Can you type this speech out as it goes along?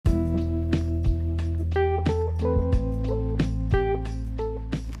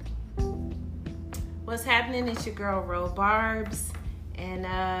What's happening? It's your girl, Ro Barbs. And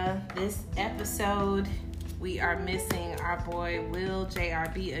this episode, we are missing our boy, Will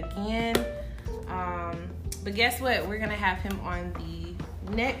JRB again. But guess what? We're going to have him on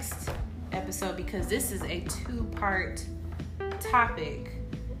the next episode because this is a two-part topic.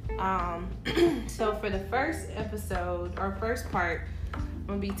 So for the first episode, or first part, I'm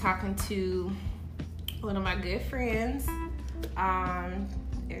going to be talking to one of my good friends.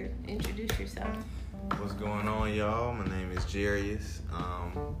 Introduce yourself. What's going on, y'all? My name is Jarius.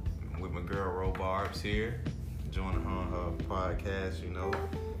 I'm with my girl, Ro Barbs here. Joining her on her podcast, you know.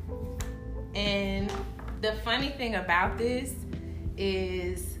 And the funny thing about this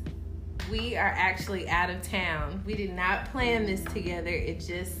is we are actually out of town. We did not plan this together. It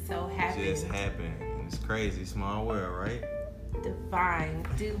just so happened. It just happened. It's crazy. Small world, right? Divine.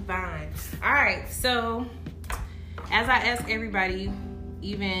 All right. So, as I ask everybody,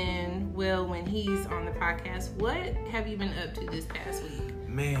 even Will when he's on the podcast, what have you been up to this past week?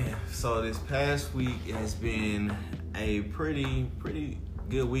 Man, so this past week has been a pretty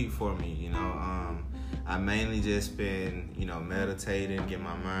good week for me, you know. I mainly just been, you know, meditating, getting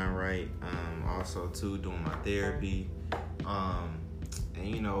my mind right. Also too doing my therapy. And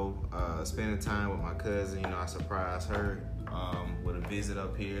you know, spending time with my cousin. You know, I surprised her with a visit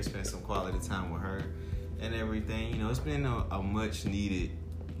up here, spent some quality time with her and everything. You know, it's been a much needed,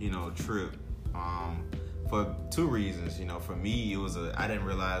 you know, trip. For two reasons. You know, for me, I didn't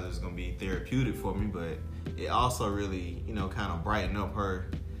realize it was gonna be therapeutic for me, but it also really, you know, kind of brightened up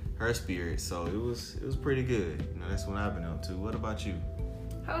her spirit. So it was pretty good. You know, that's what I've been up to. What about you?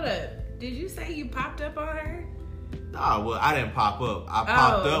 Hold up. Did you say you popped up on her? Oh, well, I didn't pop up. I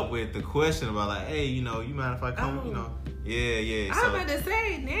popped up with the question about like, hey, you know, you mind if I come? You know, yeah. I was about to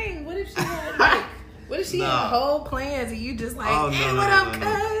say, dang, what if she had like, what if she had whole plans and you just like, hey, what up,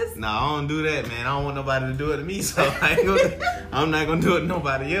 cuz? No, I don't do that, man. I don't want nobody to do it to me, so I'm not gonna do it to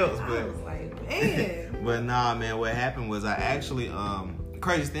nobody else. But I was like, man. But nah, man. What happened was I actually, the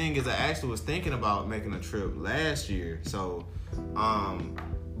crazy thing is I actually was thinking about making a trip last year. So,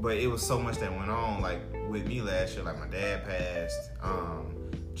 but it was so much that went on, like with me last year. Like my dad passed.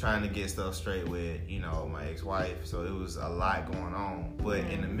 Trying to get stuff straight with, you know, my ex-wife. So it was a lot going on. But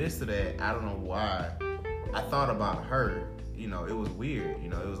in the midst of that, I don't know why, I thought about her. You know, it was weird. You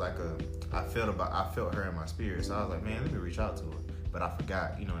know, it was like I felt her in my spirit. So I was like, man, let me reach out to her. But I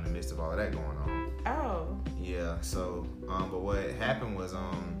forgot, you know, in the midst of all of that going on. Oh. Yeah, so, but what happened was,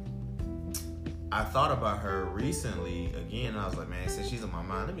 I thought about her recently again. And I was like, man, since she's on my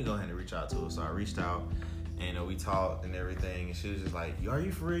mind, let me go ahead and reach out to her. So I reached out. And we talked and everything, and she was just like, are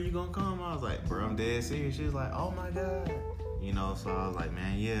you for real? You gonna come? I was like, bro, I'm dead serious. She was like, oh my God. You know, so I was like,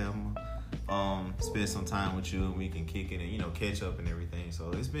 man, yeah, I'm gonna spend some time with you and we can kick it and, you know, catch up and everything. So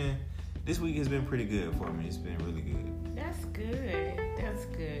this week has been pretty good for me. It's been really good. That's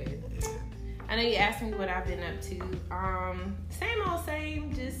good. Yeah. I know you asked me what I've been up to. Same old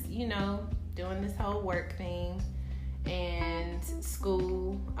same, just, you know, doing this whole work thing and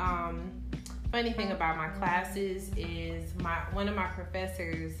school. Funny thing about my classes is one of my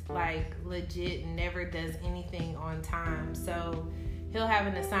professors like legit never does anything on time. So he'll have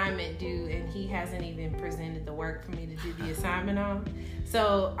an assignment due and he hasn't even presented the work for me to do the assignment on.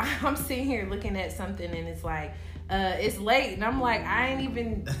 So I'm sitting here looking at something and it's like, it's late. And I'm like, I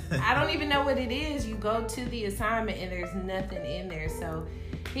don't even know what it is. You go to the assignment and there's nothing in there. So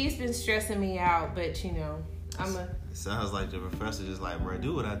he's been stressing me out, but you know, It sounds like the professor just like, bro,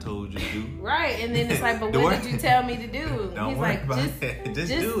 do what I told you to do. Right, and then it's like, but what did you tell me to do? Don't He's worry like, about that.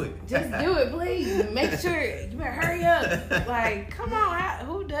 Just do it. Just do it, please. Make sure. You better hurry up. Like, come on,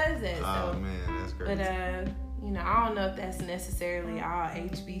 who does that? Oh, man, that's crazy. But, you know, I don't know if that's necessarily all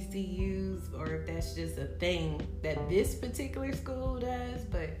HBCUs or if that's just a thing that this particular school does,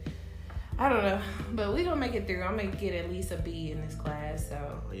 but I don't know, but we gonna make it through. I'm gonna get at least a B in this class,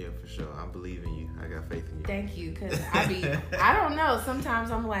 so. Oh, yeah, for sure. I believe in you. I got faith in you. Thank you, because I don't know. Sometimes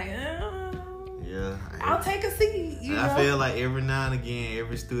I'm like, yeah, I'll take a C. You know? I feel like every now and again,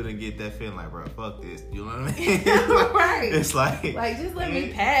 every student get that feeling like, bro, fuck this. You know what I mean? Right. It's like just let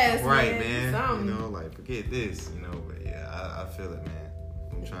me pass. Right, man. Something. You know, like forget this. You know, but yeah, I feel it, man.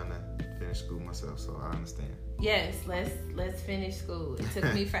 I'm trying to finish school myself, so I understand. Yes, let's finish school. It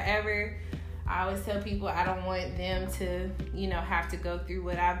took me forever. I always tell people I don't want them to, you know, have to go through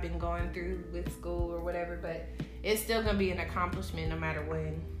what I've been going through with school or whatever, but it's still gonna be an accomplishment no matter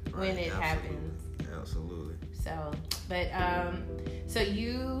when it happens. Absolutely. So, but so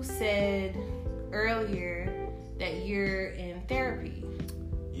you said earlier that you're in therapy.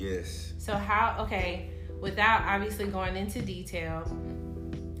 Yes. So without obviously going into detail,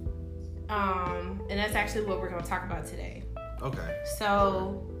 And that's actually what we're going to talk about today. Okay.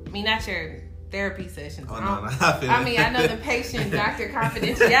 So, I mean, not your therapy sessions. Oh, no. I mean, I know the patient-doctor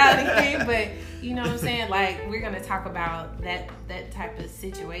confidentiality thing, but you know what I'm saying? Like, we're going to talk about that type of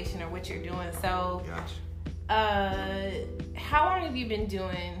situation or what you're doing. So, gotcha. How long have you been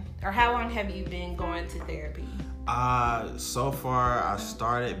doing, or how long have you been going to therapy? So far, I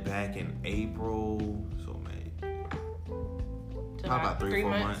started back in April, so maybe probably about 3 or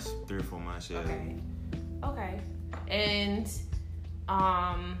 4 months. 3 or 4 months, yeah. Okay. And,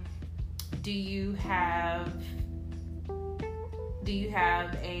 do you have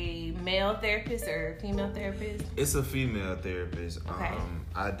a male therapist or a female therapist? It's a female therapist. Okay.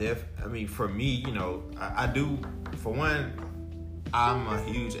 I mean, for me, you know, I do, for one, I'm a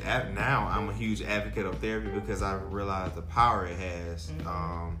huge advocate of therapy because I realize the power it has.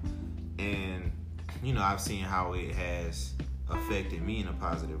 Mm-hmm. And, you know, I've seen how it has affected me in a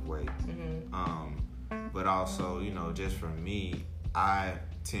positive way. Mm-hmm. But also, you know, just for me, I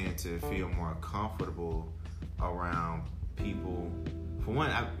tend to feel more comfortable around people. For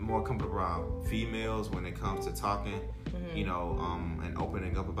one, I'm more comfortable around females when it comes to talking, mm-hmm. you know, and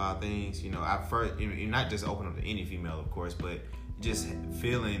opening up about things. You know, at first, you're not just open up to any female, of course, but just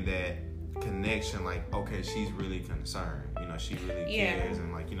feeling that connection, like, okay, she's really concerned. You know, she really cares,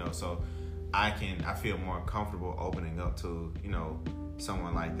 and like, you know, so I feel more comfortable opening up to, you know,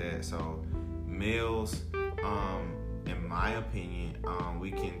 someone like that. So males, in my opinion,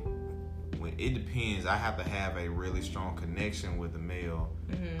 it depends. I have to have a really strong connection with a male.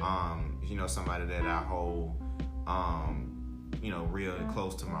 Mm-hmm. You know, somebody that I hold, you know, real and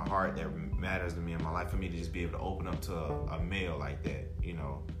close to my heart, that matters to me in my life, for me to just be able to open up to a male like that, you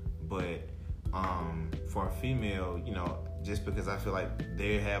know. But for a female, you know, just because I feel like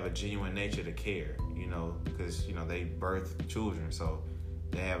they have a genuine nature to care, you know, because, you know, they birth children, so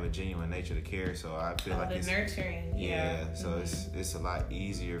they have a genuine nature to care. So I feel like it's nurturing. Yeah. So mm-hmm. it's a lot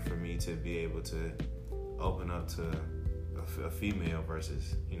easier for me to be able to open up to a female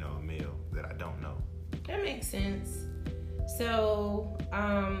versus, you know, a male that I don't know. That makes sense. So,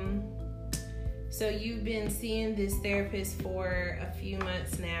 so you've been seeing this therapist for a few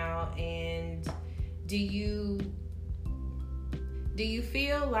months now, and do you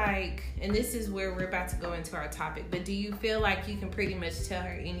feel like, and this is where we're about to go into our topic, but do you feel like you can pretty much tell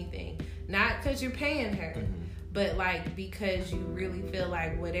her anything? Not because you're paying her, mm-hmm. but like because you really feel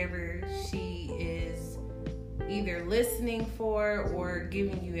like whatever she is either listening for or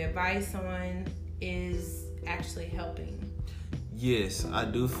giving you advice on is actually helping? Yes, I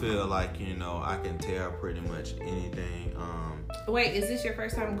do feel like, you know, I can tell pretty much anything. Wait, is this your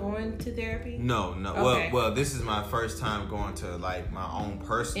first time going to therapy? No. Okay. Well, this is my first time going to like my own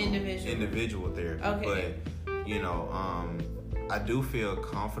personal individual therapy. Okay. But, you know, I do feel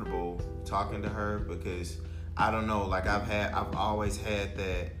comfortable talking to her because I don't know, like I've always had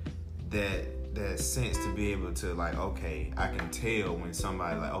that sense to be able to, like, okay, I can tell when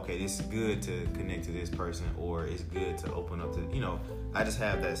somebody, like, okay, this is good to connect to this person, or it's good to open up to, you know, I just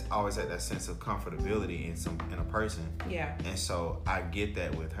have always had that sense of comfortability in a person. Yeah. And so I get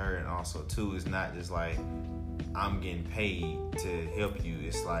that with her. And also too, it's not just like I'm getting paid to help you.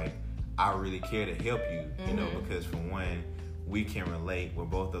 It's like I really care to help you, mm-hmm. you know, because for one, we can relate. We're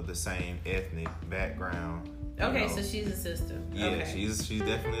both of the same ethnic background. Okay, know. So she's a sister. Yeah, okay. she's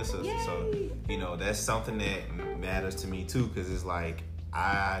definitely a sister. Yay. So, you know, that's something that matters to me too, because it's like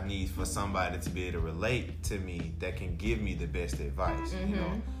I need for somebody to be able to relate to me that can give me the best advice, mm-hmm. you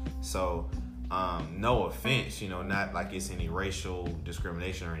know. So, no offense, you know, not like it's any racial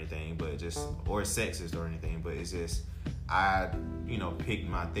discrimination or anything, but just, or sexist or anything, but it's just I, you know, picked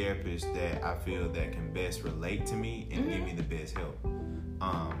my therapist that I feel that can best relate to me and mm-hmm. give me the best help.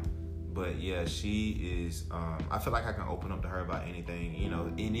 But yeah, she is, I feel like I can open up to her about anything, you know,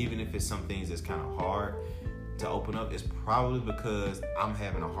 and even if it's some things that's kind of hard to open up, it's probably because I'm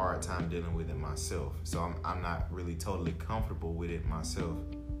having a hard time dealing with it myself. So I'm not really totally comfortable with it myself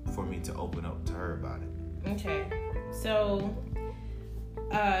for me to open up to her about it. Okay. So,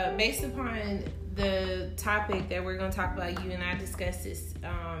 based upon the topic that we're going to talk about, you and I discussed this,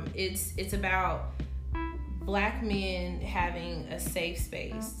 it's about Black men having a safe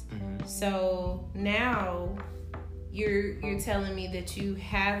space. Mm-hmm. So now you're telling me that you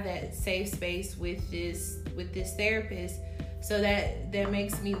have that safe space with this therapist. So that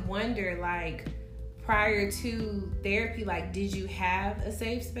makes me wonder, like, prior to therapy, like, did you have a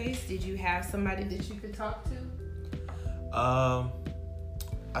safe space? Did you have somebody that you could talk to?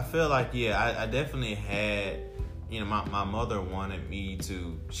 I feel like, yeah, I definitely had, you know, my mother wanted me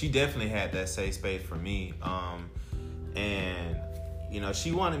to, she definitely had that safe space for me. And,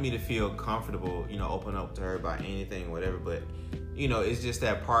 she wanted me to feel comfortable, open up to her about anything, whatever. But, it's just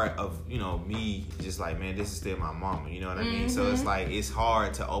that part of, me just like, man, this is still my mama. You know what I mean? So it's like, it's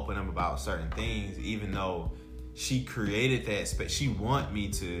hard to open up about certain things, even though she created that space. She want me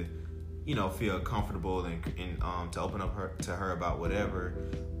to, feel comfortable and to open up to her about whatever,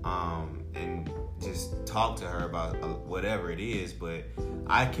 and just talk to her about whatever it is. But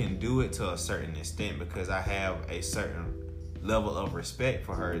I can do it to a certain extent because I have a certain level of respect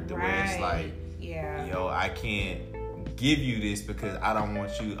for her, the way it's like, I can't give you this because I don't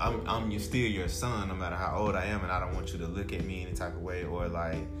want you. I'm still your son, no matter how old I am, and I don't want you to look at me any type of way, or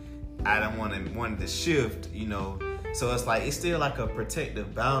like I don't want to shift, So it's like, it's still like a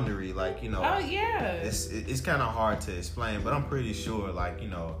protective boundary, like, Oh yeah. It's kind of hard to explain, but I'm pretty sure, like,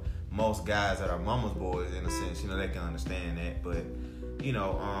 most guys that are mama's boys, in a sense, they can understand that. But,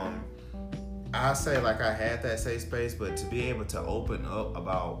 I say, like, I had that safe space, but to be able to open up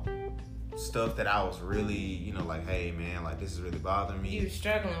about stuff that I was really, like, hey, man, like, this is really bothering me. You were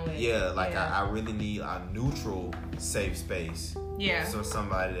struggling with. Yeah, like, I really need a neutral, safe space. Yeah. So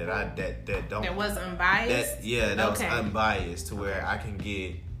somebody that don't. That was unbiased? That was unbiased, to where I can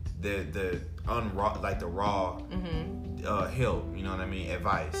get the raw help, you know what I mean,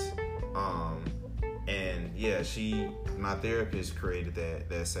 advice. And yeah, my therapist created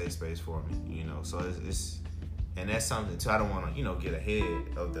that safe space for me, so it's and that's something too. I don't want to, get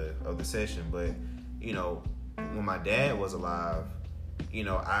ahead of the session, but when my dad was alive,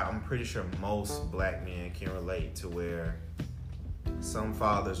 I'm pretty sure most black men can relate to where some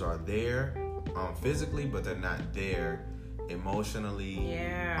fathers are there physically, but they're not there emotionally.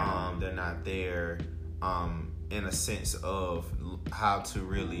 Yeah. They're not there in a sense of how to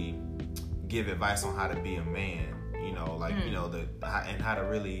really give advice on how to be a man, and how to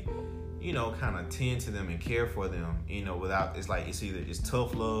really, kind of tend to them and care for them, without, it's like, it's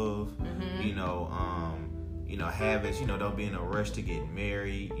tough love, habits, don't be in a rush to get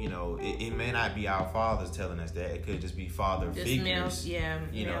married, it may not be our fathers telling us that, it could just be father figures,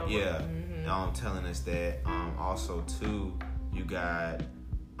 telling us that. Also too, you got,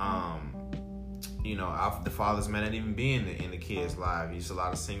 the fathers may not even be in the kids' lives. There's a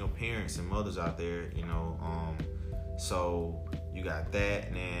lot of single parents and mothers out there, so you got that,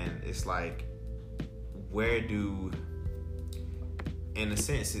 and then it's like, in a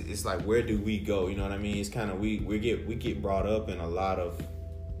sense, it's like, where do we go? You know what I mean? It's kind of, we get brought up in a lot of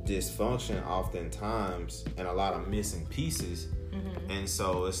dysfunction oftentimes, and a lot of missing pieces, and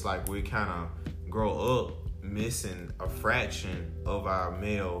so it's like we kind of grow up missing a fraction of our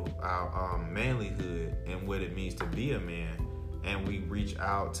manlyhood and what it means to be a man, and we reach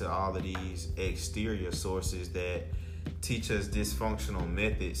out to all of these exterior sources that teach us dysfunctional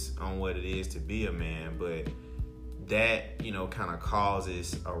methods on what it is to be a man, but that kind of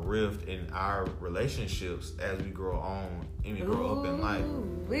causes a rift in our relationships as we grow on and we grow up in life.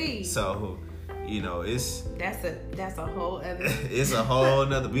 So that's a whole other. It's a whole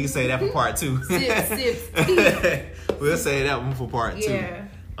nother. We can say that for part 2. We'll say that one for part 2. Yeah.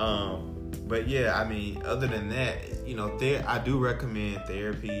 But yeah, I mean, other than that, I do recommend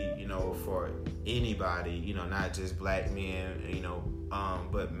therapy, for anybody, not just black men,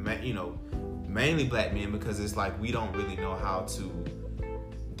 but mainly black men, because it's like we don't really know how to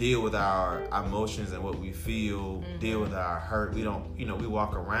deal with our emotions and what we feel, deal with our hurt. We don't, we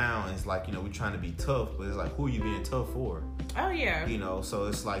walk around and it's like, we're trying to be tough, but it's like, who are you being tough for? Oh yeah. So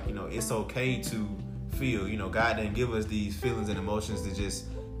it's like, it's okay to feel, God didn't give us these feelings and emotions to just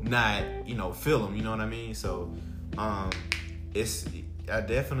not, feel them, you know what I mean? So, I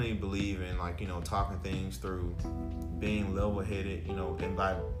definitely believe in, like, talking things through, being level-headed, and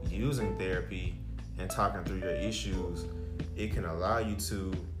by using therapy and talking through your issues, it can allow you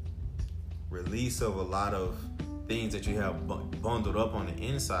to release of a lot of things that you have bundled up on the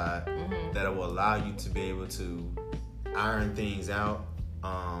inside, that will allow you to be able to iron things out.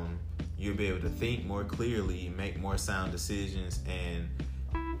 You'll be able to think more clearly, make more sound decisions, and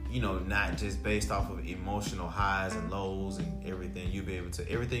not just based off of emotional highs and lows and everything.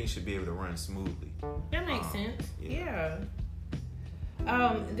 Everything should be able to run smoothly. That makes sense. Yeah.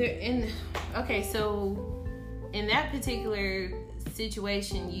 So in that particular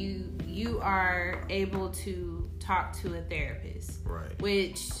situation, you are able to talk to a therapist, right?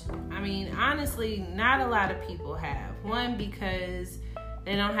 Which, I mean, honestly, not a lot of people have. One, because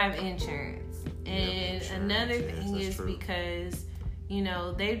they don't have insurance, and another thing is true. Because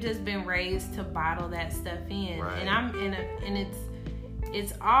they've just been raised to bottle that stuff in, right. And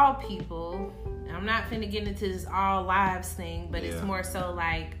it's all people. I'm not finna get into this all lives thing, but it's more so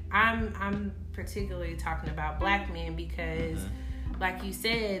like I'm particularly talking about black men, because like you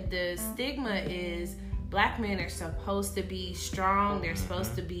said, the stigma is black men are supposed to be strong. They're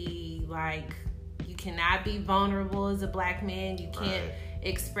supposed to be like, you cannot be vulnerable as a black man. You can't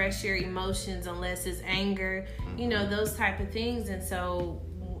express your emotions unless it's anger, you know, those type of things. And so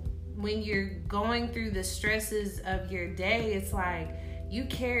when you're going through the stresses of your day, it's like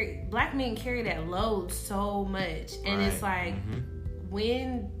black men carry that load so much. And it's like,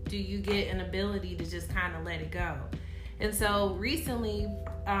 when do you get an ability to just kind of let it go? And so recently,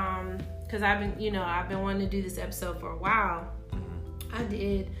 because I've been wanting to do this episode for a while, I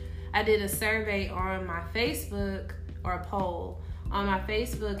did a survey on my Facebook, or a poll on my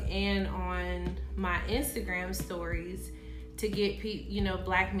Facebook and on my Instagram stories to get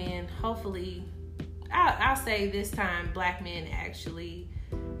black men, hopefully, I'll say this time, black men actually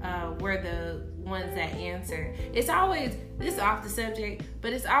were the ones that answer. It's always, this is off the subject,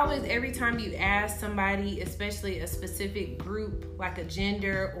 but it's always every time you ask somebody, especially a specific group, like a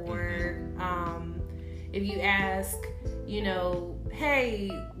gender, or if you ask, hey,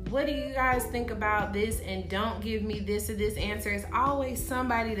 what do you guys think about this, and don't give me this or this answer, it's always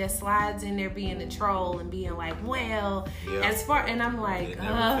somebody that slides in there being a troll and being like, well, and I'm like, it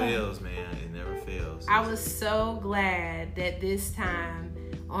never fails, man. It never fails. I was so glad that this time,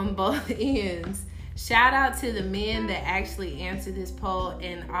 on both ends, shout out to the men that actually answered this poll,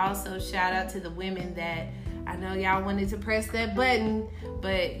 and also shout out to the women that, I know y'all wanted to press that button,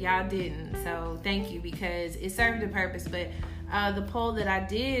 but y'all didn't. So thank you, because it served a purpose. But the poll that I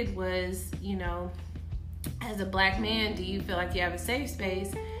did was, as a black man, do you feel like you have a safe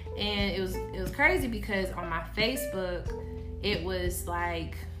space? And it was crazy, because on my Facebook, it was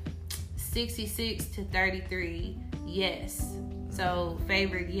like 66 to 33 yes. So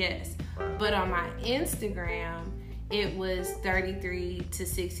favored yes. But on my Instagram, it was 33 to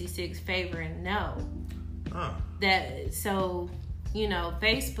 66 favoring no.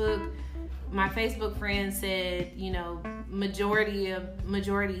 Facebook, my Facebook friend said,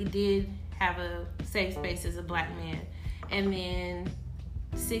 majority did have a safe space as a black man. And then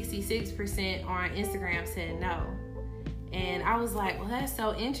 66% on Instagram said no. And I was like, well, that's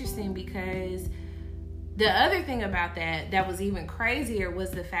so interesting, because the other thing about that was even crazier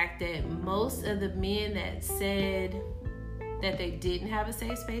was the fact that most of the men that said that they didn't have a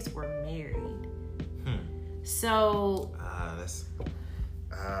safe space were married. So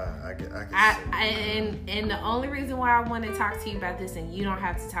and the only reason why I want to talk to you about this, and you don't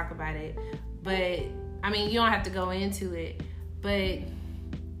have to talk about it, but I mean, you don't have to go into it, but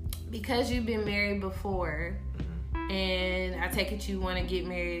because you've been married before, and I take it you want to get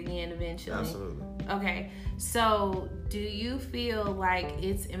married again eventually. Absolutely. Okay, so do you feel like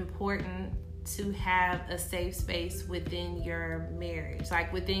it's important to have a safe space within your marriage,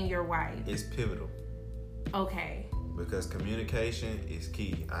 like within your wife? It's pivotal. Okay. Because communication is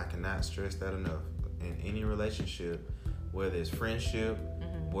key. I cannot stress that enough. In any relationship, whether it's friendship,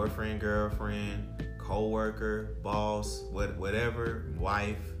 boyfriend, girlfriend, co-worker, boss, whatever,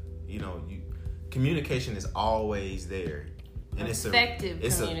 wife, communication is always there. And it's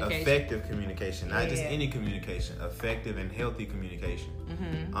effective communication, not just any communication, effective and healthy communication.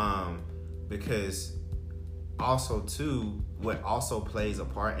 Because also too, what also plays a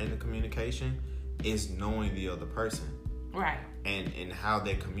part in the communication is knowing the other person, right? And how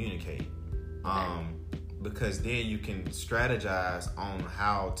they communicate. Because then you can strategize on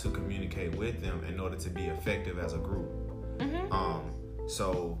how to communicate with them in order to be effective as a group.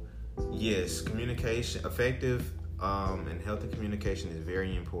 So yes, communication, effective and healthy communication is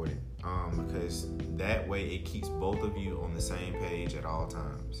very important, because that way it keeps both of you on the same page at all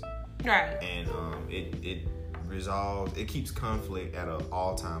times. Right. And it keeps conflict at an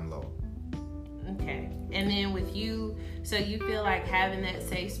all-time low. Okay. And then with you, so you feel like having that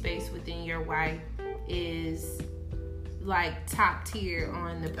safe space within your wife is like top tier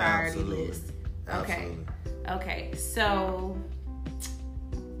on the priority list. Okay. Absolutely. Okay. So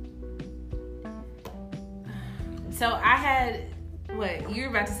I had, what, you were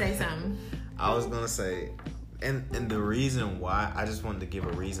about to say something. I was going to say, and the reason why, I just wanted to give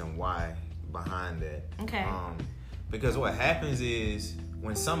a reason why behind that. Okay. Because what happens is,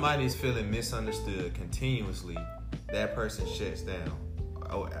 when somebody's feeling misunderstood continuously, that person shuts down.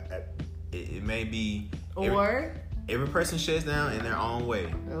 It may be... Every person shuts down in their own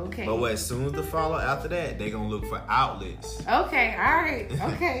way. Okay. But as soon as the follow after that, they're going to look for outlets. Okay, all right.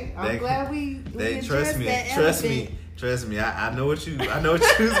 Okay. I'm glad we trust me. Trust me, I know what you was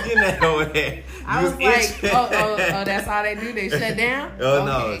getting at over there. I was like, oh, that's how they do. They shut down. Oh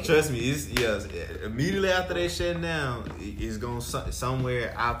okay. No, trust me. It's immediately after they shut down, it's gonna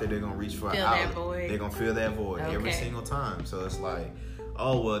somewhere out there they're gonna reach for an outlet. That void. They're gonna fill that void every single time. So it's like,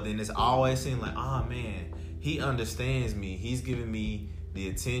 oh well, then it's always seemed like, oh man, he understands me. He's giving me the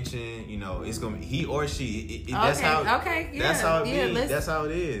attention, it's gonna be he or she. That's how. Okay, yeah, that's how it is. That's how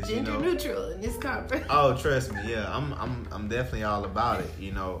it is. Gender neutral in this conference. Oh, trust me, yeah, I'm definitely all about it.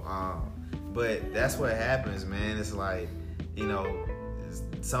 But that's what happens, man. It's like,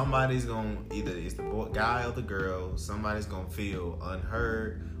 somebody's gonna either it's the guy or the girl. Somebody's gonna feel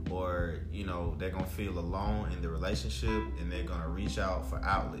unheard, or they're gonna feel alone in the relationship, and they're gonna reach out for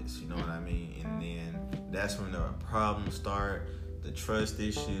outlets. You know what I mean? And then that's when the problems start. The trust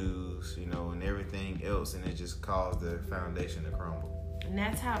issues, and everything else, and it just caused the foundation to crumble. And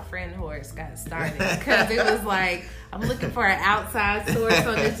that's how Friend Horse got started, because it was like, I'm looking for an outside source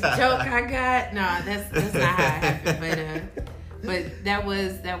on this joke I got. No, that's not how it happened. But that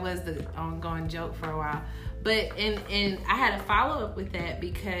was the ongoing joke for a while. But and I had a follow up with that,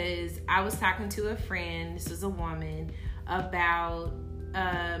 because I was talking to a friend. This was a woman, about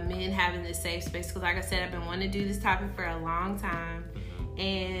men having this safe space, because like I said, I've been wanting to do this topic for a long time,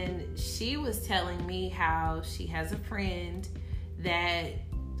 and she was telling me how she has a friend that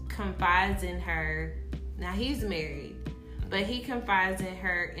confides in her. Now he's married, but he confides in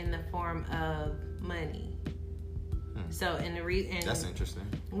her in the form of money. So that's interesting.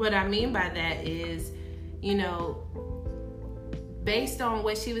 What I mean by that is, based on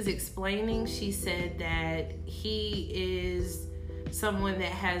what she was explaining, she said that he is someone that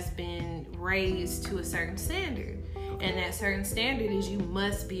has been raised to a certain standard, and that certain standard is you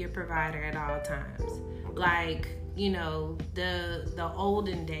must be a provider at all times. Like, the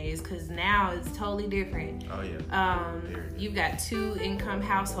olden days, because now it's totally different. Oh yeah. You've got 2 income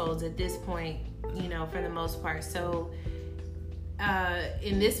households at this point, for the most part. So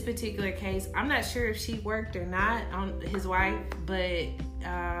in this particular case, I'm not sure if she worked or not, on his wife, but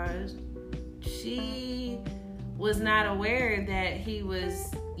she was not aware that he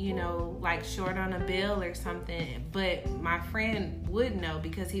was, like short on a bill or something. But my friend would know,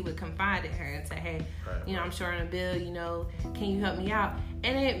 because he would confide in her and say, hey, I'm short on a bill, can you help me out?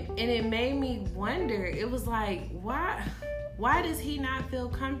 And it made me wonder. It was like, why does he not feel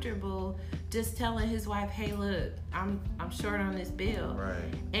comfortable just telling his wife, hey, look, I'm short on this bill? Right.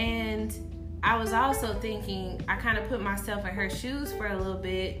 And I was also thinking, I kind of put myself in her shoes for a little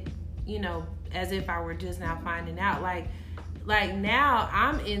bit, as if I were just now finding out. Like now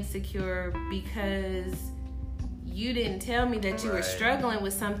I'm insecure because you didn't tell me that you were struggling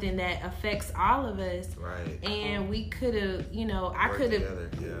with something that affects all of us. Right. And we could have, I could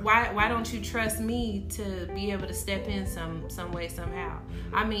have. Yeah. Why don't you trust me to be able to step in some way, somehow?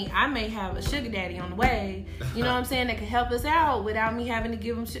 I mean, I may have a sugar daddy on the way, you know what I'm saying, that could help us out without me having to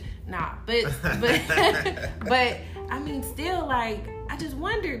give him but I mean, still, like, I just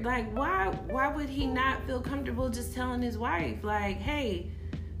wondered, like, why would he not feel comfortable just telling his wife, like, hey,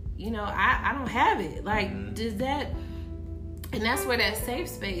 I don't have it. Like, does that... And that's where that safe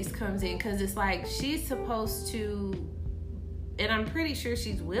space comes in, because it's like she's supposed to, and I'm pretty sure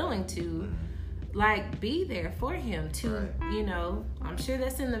she's willing to, like, be there for him to, I'm sure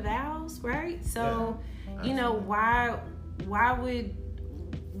that's in the vows, right? So, why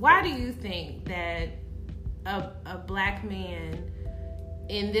do you think that a black man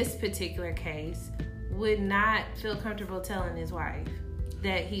in this particular case would not feel comfortable telling his wife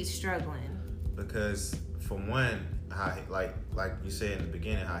that he's struggling? Because, for one, how, like you said in the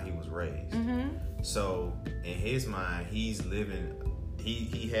beginning, how he was raised. So in his mind, he's living.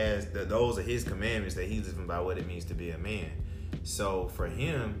 He has those are his commandments that he's living by, what it means to be a man. So for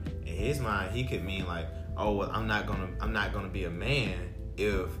him, in his mind, he could mean like, oh well, I'm not gonna be a man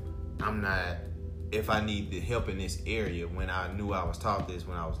if I need the help in this area, when I knew I was taught this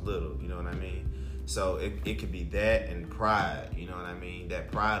when I was little. You know what I mean? So it could be that and pride. You know what I mean?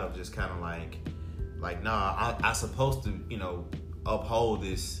 That pride of just kind of like, nah, I supposed to, uphold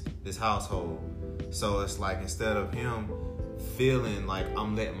this household. So it's like, instead of him feeling like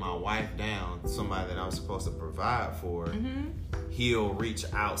I'm letting my wife down, somebody that I'm supposed to provide for, he'll reach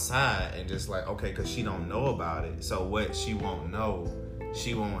outside and just like, okay, because she don't know about it. So what she won't know,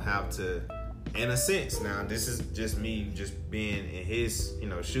 she won't have to, in a sense. Now, this is just me just being in his,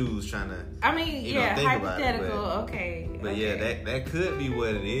 shoes, trying to, think hypothetical, about it. But yeah, that could be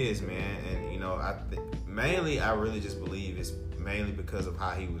what it is, man. And, mainly, I really just believe it's mainly because of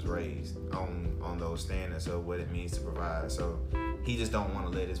how he was raised on those standards of what it means to provide. So he just don't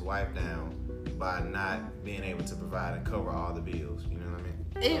want to let his wife down, by not being able to provide and cover all the bills. You know what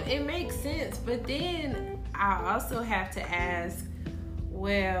I mean? It makes sense, but then I also have to ask,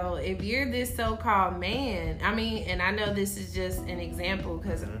 well, if you're this so-called man, I mean, and I know this is just an example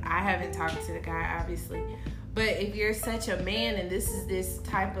because I haven't talked to the guy, obviously, but if you're such a man and this is this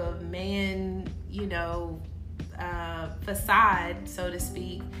type of man, you know, facade, so to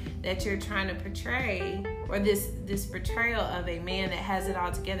speak, that you're trying to portray, or this portrayal of a man that has it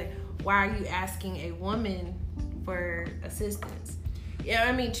all together, why are you asking a woman for assistance? Yeah,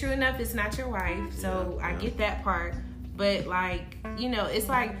 I mean, true enough, it's not your wife, so I get that part. But, like, you know, it's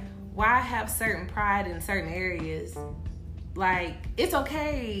like, why have certain pride in certain areas? Like, it's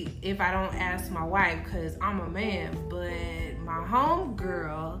okay if I don't ask my wife because I'm a man, but my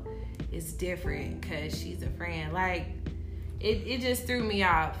homegirl is different because she's a friend. Like, it just threw me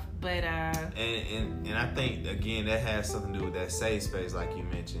off. But and I think, again, that has something to do with that safe space, like you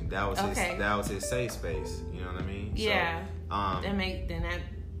mentioned. That was his safe space. You know what I mean? Yeah. So,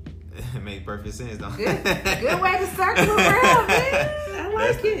 it makes perfect sense, don't it? Good way to circle around, man. I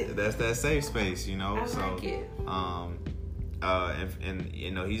like it. That's that safe space, you know. I like it. And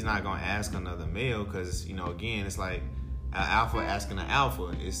you know, he's not gonna ask another male because, you know, again, it's like an alpha asking an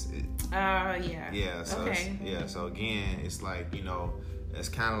alpha. Yeah. Yeah. So okay. So again, it's like, you know, it's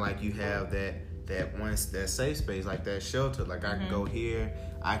kind of like you have that safe space, like that shelter. Like I can go here,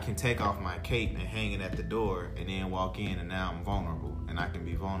 I can take off my cape and hang it at the door, and then walk in, and now I'm vulnerable, and I can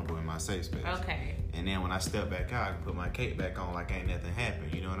be vulnerable in my safe space. Okay. And then when I step back out, I can put my cape back on like ain't nothing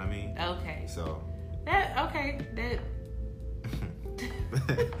happened. You know what I mean? Okay. So. That.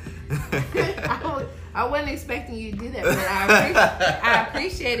 I wasn't expecting you to do that, but I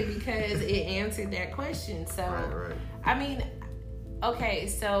appreciate it because it answered that question. So, right. I mean, okay,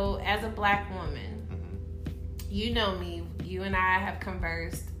 so as a black woman, you know me, you and I have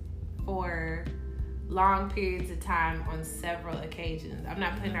conversed for long periods of time on several occasions. I'm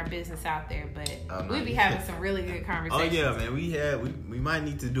not putting our business out there, but we be having some really good conversations. Oh yeah, man, we might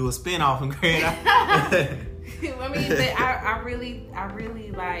need to do a spin-off and create I mean, but I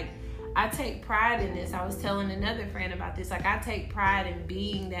really like, I take pride in this. I was telling another friend about this. Like, I take pride in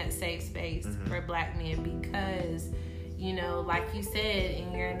being that safe space for black men because, you know, like you said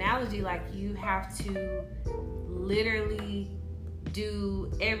in your analogy, like you have to literally do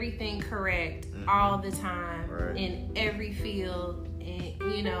everything correct all the time in every field,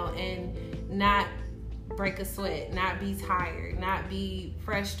 and, you know, and not break a sweat, not be tired, not be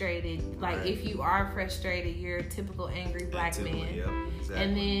frustrated. Like if you are frustrated, you're a typical angry black man. Yep, exactly.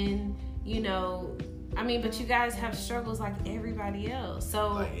 And then, you know, I mean, but you guys have struggles like everybody else.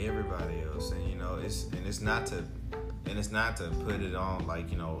 So like everybody else, and you know, it's not to put it on like,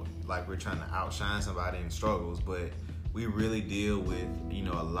 you know, like we're trying to outshine somebody in struggles, but we really deal with, you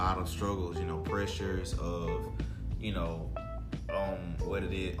know, a lot of struggles, you know, pressures of, you know, what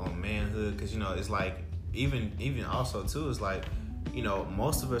it is on manhood, because, you know, it's like even also too, it's like, you know,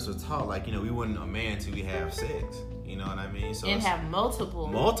 most of us were taught like, you know, we wasn't a man till we have sex, you know what I mean? So and have multiple,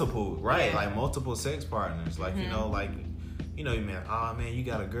 right? Yeah. Like multiple sex partners, like you know, like, you know, man, oh man, you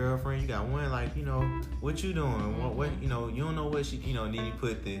got a girlfriend, you got one, like, you know, what you doing? What you know, you don't know what she, you know, and then you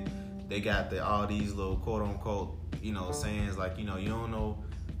put they got all these little quote unquote, you know, sayings like, you know, you don't know,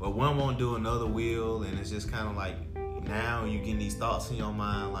 but one won't do, another will, and it's just kind of like now you getting these thoughts in your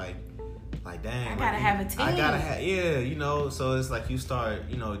mind like dang, I gotta have a team. I gotta have, yeah, you know. So it's like you start,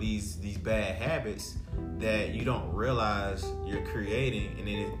 you know, these bad habits that you don't realize you're creating, and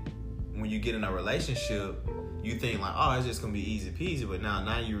then when you get in a relationship, you think like, oh, it's just gonna be easy peasy. But now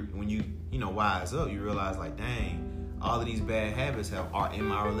when you know, wise up, you realize like, dang, all of these bad habits are in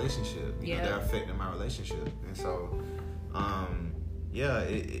my relationship. You know, they're affecting my relationship, and so, yeah,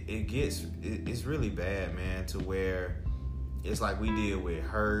 it's really bad, man. To where it's like we deal with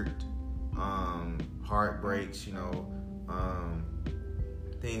hurt, heartbreaks, you know,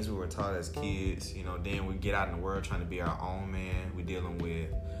 things we were taught as kids, you know. Then we get out in the world trying to be our own man. We're dealing with,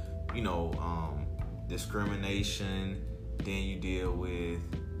 you know, discrimination. Then you deal with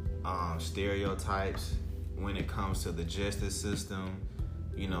stereotypes when it comes to the justice system,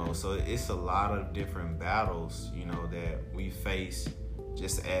 you know. So it's a lot of different battles, you know, that we face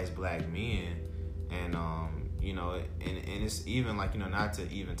just as black men. And you know, and it's even like, you know, not to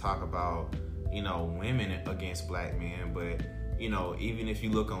even talk about, you know, women against black men, but, you know, even if you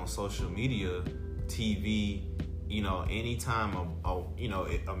look on social media, TV, you know, anytime you know,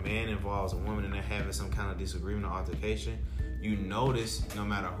 a man involves a woman and they're having some kind of disagreement or altercation, you notice no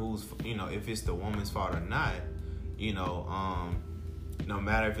matter who's, you know, if it's the woman's fault or not, you know, no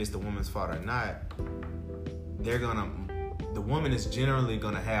matter if it's the woman's fault or not, they're gonna the woman is generally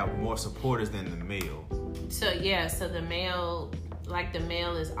going to have more supporters than the male. So the male, like the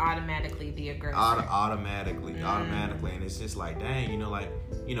male is automatically the aggressor. Automatically, and it's just like, dang,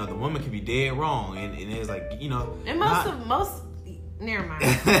 the woman can be dead wrong, and it's like, and most. Never mind.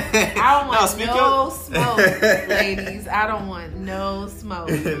 I don't want no smoke, ladies. I don't want no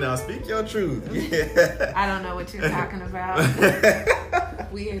smoke. No, speak your truth. I don't know what you're talking about.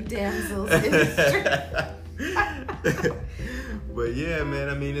 We are damsels in the street. But yeah, man,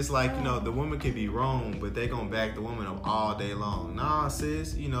 I mean, it's like, the woman can be wrong, but they gonna back the woman up all day long. Nah,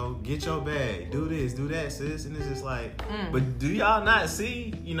 sis, get your bag. Do this, do that, sis. And it's just like, but do y'all not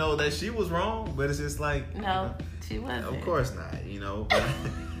see, that she was wrong? But it's just like, no, she wasn't. Of course not, But,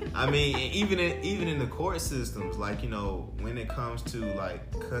 I mean, even in the court systems, like, when it comes to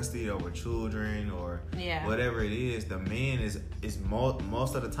like custody over children or whatever it is, the man is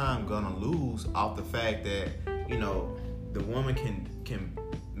most of the time gonna lose off the fact that, the woman can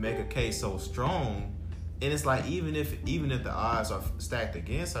make a case so strong, and it's like even if the odds are stacked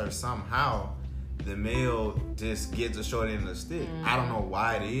against her, somehow the male just gets a short end of the stick. I don't know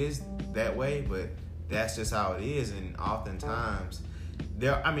why it is that way, but that's just how it is. And oftentimes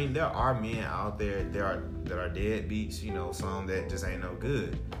there are men out there that are deadbeats, some that just ain't no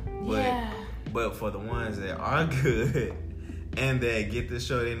good. But for the ones that are good and that get the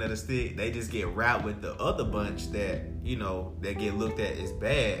short end of the stick, they just get wrapped with the other bunch that that get looked at as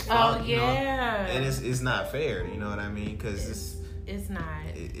bad. And it's not fair. You know what I mean? Because it's not.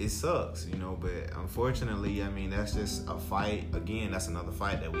 It sucks. But unfortunately, I mean, that's just a fight. Again, that's another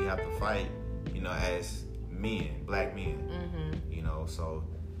fight that we have to fight. As men, black men. So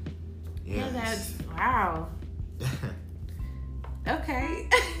yeah. That's wow. Okay.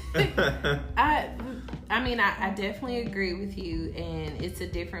 I mean, I definitely agree with you, and it's a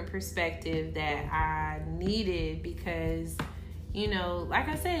different perspective that I needed because, like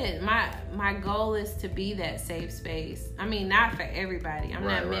I said, my goal is to be that safe space. I mean, not for everybody. I'm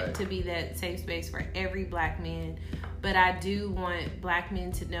not meant to be that safe space for every black man, but I do want black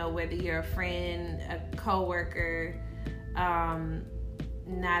men to know, whether you're a friend, a coworker,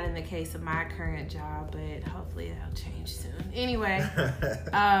 not in the case of my current job, but hopefully that'll change soon. Anyway,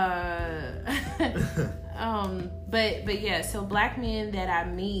 but yeah, so black men that I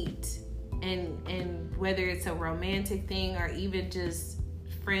meet, and whether it's a romantic thing or even just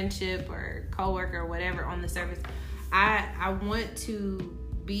friendship or coworker or whatever on the surface, I want to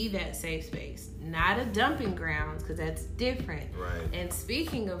be that safe space, not a dumping grounds, because that's different. Right. And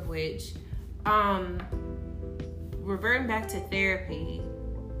speaking of which, reverting back to therapy,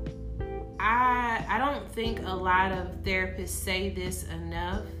 I don't think a lot of therapists say this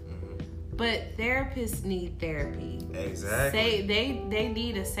enough, but therapists need therapy. Exactly. They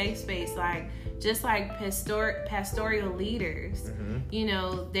need a safe space, just like pastoral leaders.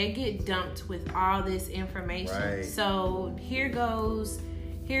 They get dumped with all this information. Right. So here goes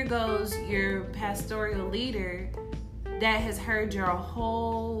your pastoral leader that has heard your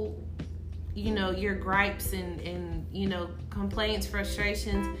whole, your gripes and complaints,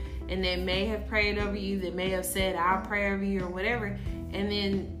 frustrations, and they may have prayed over you. They may have said, I'll pray over you or whatever. And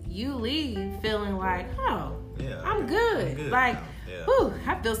then you leave feeling like, I'm good. Whew,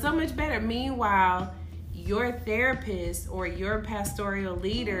 I feel so much better. Meanwhile, your therapist or your pastoral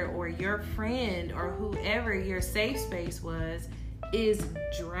leader or your friend or whoever your safe space was is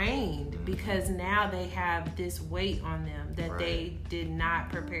drained because now they have this weight on them that they did not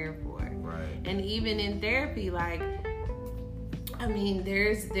prepare for. Right. And even in therapy,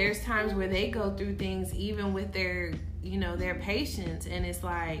 there's times where they go through things even with their patients, and it's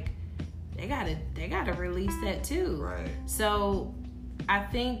like they gotta release that too. Right. So I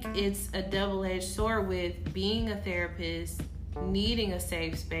think it's a double-edged sword with being a therapist, needing a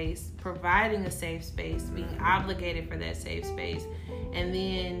safe space, providing a safe space, being obligated for that safe space, and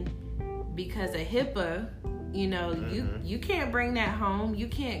then because of HIPAA, you can't bring that home. You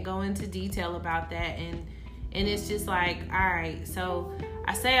can't go into detail about that, and it's just like, all right. So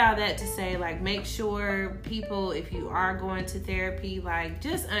I say all that to say, make sure people, if you are going to therapy,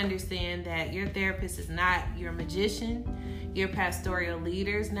 just understand that your therapist is not your magician. Your pastoral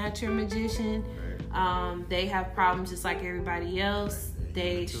leader is not your magician. They have problems just like everybody else.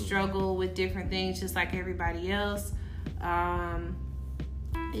 They struggle with different things just like everybody else. And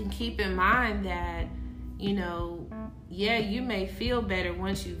keep in mind that, you may feel better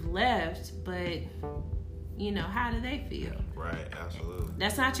once you've left, but how do they feel? Right, absolutely.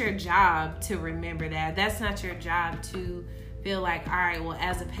 That's not your job to remember that. That's not your job to feel like, all right, well,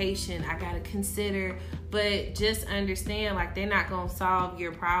 as a patient, I got to consider. But just understand, they're not going to solve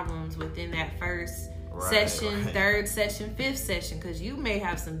your problems within that first session, third session, fifth session, because you may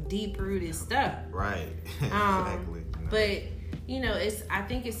have some deep-rooted stuff. Right. Exactly. But, I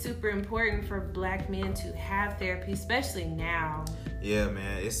think it's super important for Black men to have therapy, especially now. Yeah,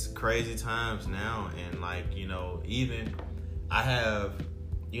 man, it's crazy times now. And, even I have,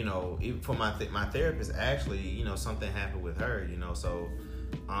 even for my therapist, actually, something happened with her, so,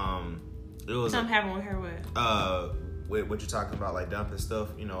 it was... Something happened with her what? With what you're talking about, like dumping stuff,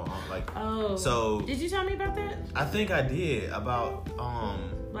 Oh. So did you tell me about that? I think I did about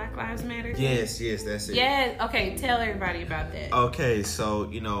Black Lives Matter. Yes, that's it. Yes. Okay, tell everybody about that. Okay, so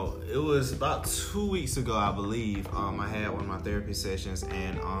it was about 2 weeks ago, I believe. I had one of my therapy sessions,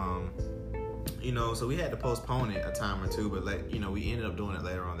 and so we had to postpone it a time or two, but we ended up doing it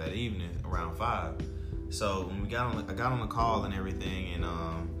later on that evening around 5. So when I got on the call and everything, and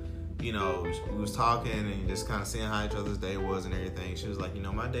we was talking and just kind of seeing how each other's day was and everything. She was like,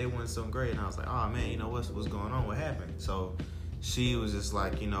 my day wasn't so great. And I was like, oh, man, what's going on? What happened? So she was just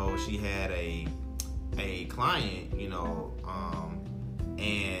like, she had a client,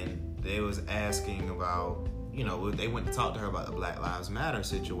 and they was asking about, they went to talk to her about the Black Lives Matter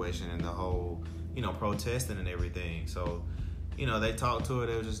situation and the whole, protesting and everything. So, they talked to her.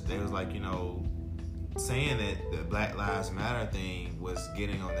 They was like, saying that the Black Lives Matter thing was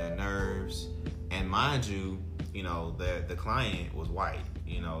getting on their nerves, and mind you, the client was white,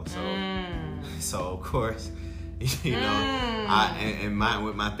 so of course, with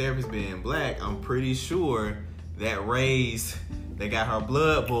my therapist being Black, I'm pretty sure that got her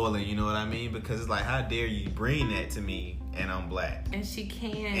blood boiling, you know what I mean? Because it's like, how dare you bring that to me and I'm Black? And she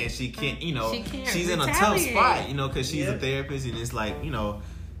can't, she can't retaliate. she's in a tough spot, because she's a therapist, and it's like,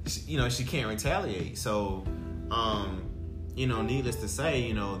 she can't retaliate. So, needless to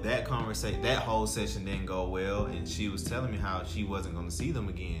say, that whole session didn't go well, and she was telling me how she wasn't going to see them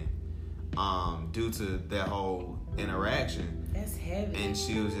again, due to that whole interaction. That's heavy. And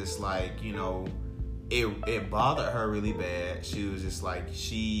she was just like, it bothered her really bad. She was just like,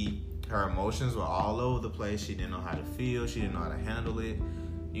 her emotions were all over the place. She didn't know how to feel. She didn't know how to handle it.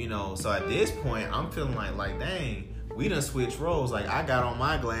 So at this point, I'm feeling like, dang, we done switched roles. Like, I got on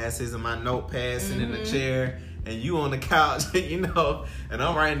my glasses and my notepad sitting in the chair, and you on the couch, and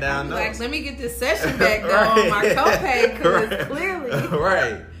I'm writing down notes. Like, let me get this session back on my copay, because clearly.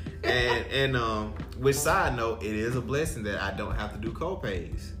 Right. And which, side note, it is a blessing that I don't have to do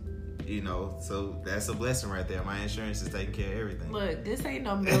copays. So that's a blessing right there. My insurance is taking care of everything. Look, this ain't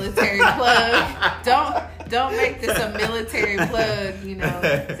no military plug. Don't make this a military plug.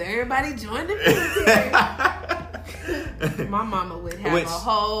 So everybody join the military. My mama would have a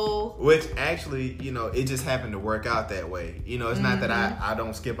whole... Which actually, it just happened to work out that way. It's not that I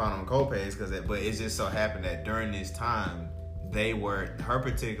don't skip out on copays, but it just so happened that during this time, her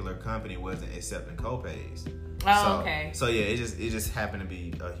particular company wasn't accepting copays. Oh, okay. So yeah, it just happened to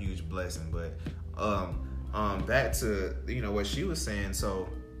be a huge blessing. But back to what she was saying. So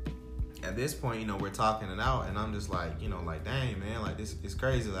at this point, we're talking it out, and I'm just like, dang, man, like, this is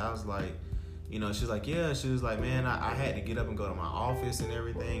crazy. I was like, she's like, yeah. She was like, man, I had to get up and go to my office and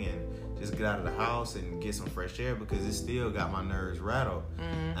everything, and just get out of the house and get some fresh air, because it still got my nerves rattled.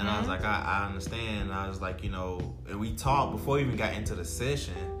 Mm-hmm. And I was like, I understand. And I was like, and we talked before we even got into the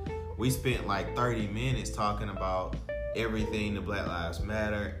session. We spent like 30 minutes talking about everything, the Black Lives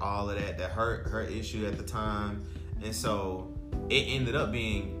Matter, all of that her issue at the time. And so it ended up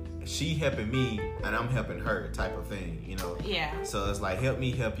being she helping me and I'm helping her type of thing, Yeah. So it's like, help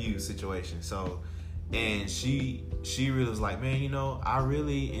me help you situation. So, and she really was like, man, I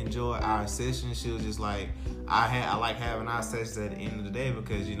really enjoy our session. She was just like, I like having our sessions at the end of the day,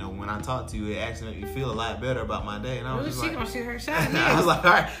 because when I talk to you, it actually makes me feel a lot better about my day. And I was just like, gonna shoot her shot. I was like,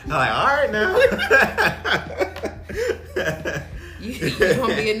 all right now. you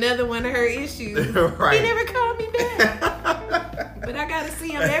gonna be another one of her issues. Right. He never called me back, but I gotta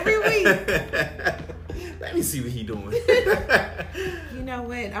see him every week. Let me see what he doing. You know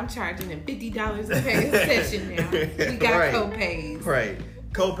what? I'm charging him $50 a pay a session now. We got copays. Right.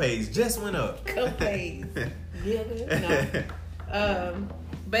 Copays just went up. Copays. Yeah. No.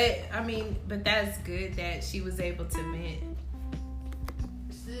 But that's good that she was able to vent.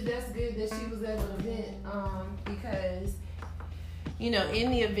 That's good that she was able to vent. Because, in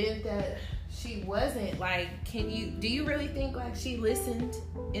the event that she wasn't, like, do you really think like she listened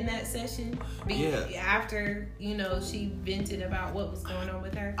in that session? After, she vented about what was going on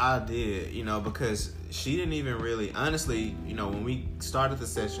with her? I did, because she didn't even really, honestly, when we started the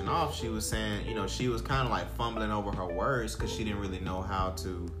session off, she was saying, she was kind of like fumbling over her words, because she didn't really know how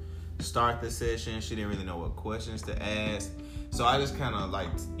to start the session. She didn't really know what questions to ask. So I just kind of like,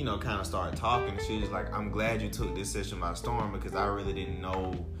 kind of started talking. And she was like, I'm glad you took this session by storm because I really didn't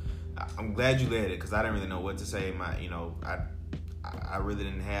know. I'm glad you led it because I didn't really know what to say. I really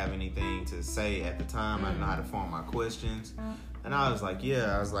didn't have anything to say at the time. I didn't know how to form my questions. And I was like,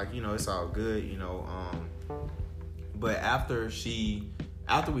 it's all good, But after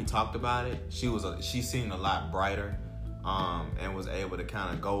we talked about it, she seemed a lot brighter, and was able to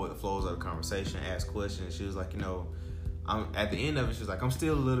kind of go with the flows of the conversation, ask questions. She was like, at the end of it, she was like, I'm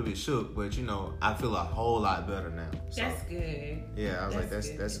still a little bit shook, but I feel a whole lot better now. So, that's good. Yeah, I was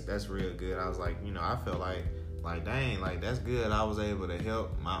that's real good. I was like, I felt like dang, like that's good. I was able to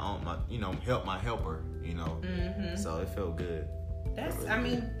help help my helper, Mm-hmm. So it felt good.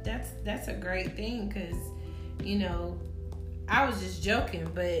 That's a great thing because, I was just joking,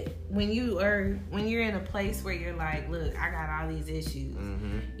 but when you're in a place where you're like, look, I got all these issues,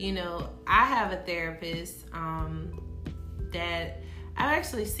 I have a therapist that I've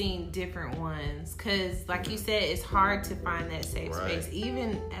actually seen different ones because, like you said, it's hard to find that safe space.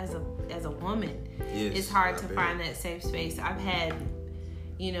 Even as a woman, it's hard to find that safe space. I've had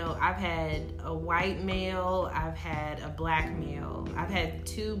a white male, I've had a black male, I've had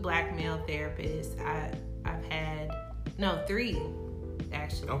 2 black male therapists. I've had 3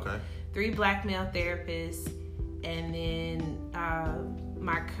 actually. Okay. 3 black male therapists, and then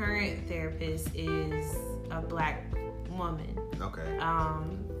my current therapist is a black woman. Okay.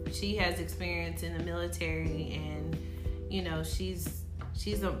 She has experience in the military, and she's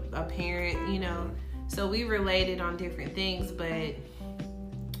a parent. So we related on different things, but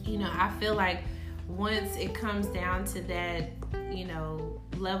I feel like once it comes down to that,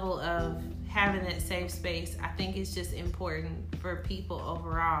 level of having that safe space, I think it's just important for people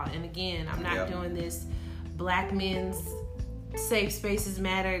overall. And again, I'm not doing this black men's safe spaces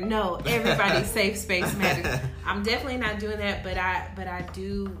matter. No, everybody's safe space matters. I'm definitely not doing that, but I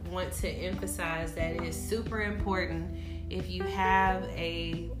do want to emphasize that it is super important if you have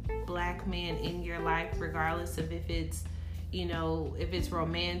a black man in your life, regardless of if it's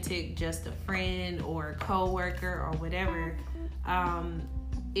romantic, just a friend or a coworker or whatever.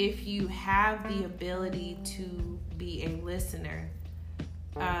 If you have the ability to be a listener,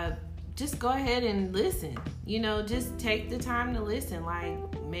 just go ahead and listen. Just take the time to listen. Like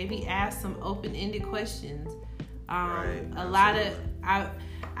maybe ask some open-ended questions. I've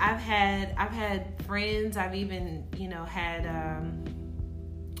had friends. I've even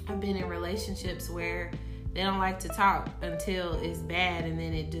I've been in relationships where they don't like to talk until it's bad, and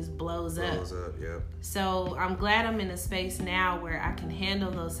then it just blows up. Yep. So I'm glad I'm in a space now where I can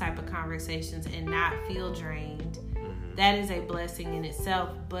handle those type of conversations and not feel drained. Mm-hmm. That is a blessing in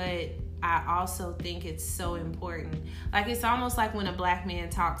itself, but I also think it's so important. Like, it's almost like when a black man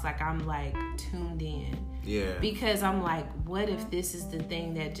talks, like I'm like tuned in. Yeah. Because I'm like, what if this is the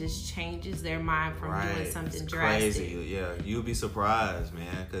thing that just changes their mind from doing something it's drastic? Crazy. Yeah, you'll be surprised,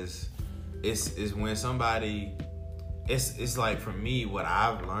 man, because it's when somebody, it's like, for me, what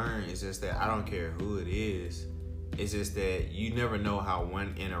I've learned is just that I don't care who it is. It's just that you never know how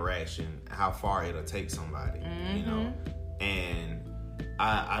one interaction, how far it'll take somebody, Mm-hmm. And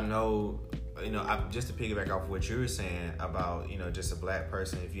I know, just to piggyback off what you were saying about, just a black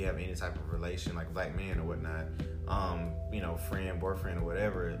person, if you have any type of relation, like a black man or whatnot, friend, boyfriend or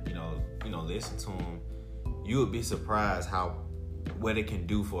whatever, listen to them, you would be surprised what it can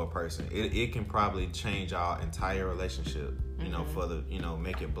do for a person. It can probably change our entire relationship, for the,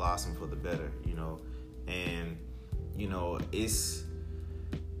 make it blossom for the better, and, it's,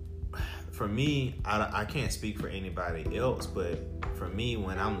 for me, I can't speak for anybody else, but for me,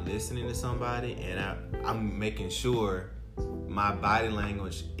 when I'm listening to somebody and I'm making sure my body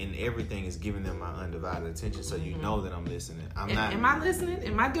language and everything is giving them my undivided attention, so you know that I'm listening. Am I listening?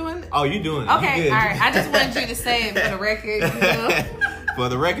 Am I doing? Oh, you're doing it. Okay, all right. I just wanted you to say it for the record. For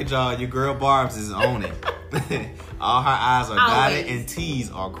the record, y'all, your girl Barbs is on it. All her I's are dotted and T's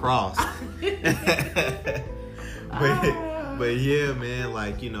are crossed. But yeah, man,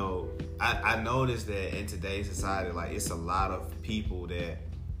 like, I noticed that in today's society, like, it's a lot of people that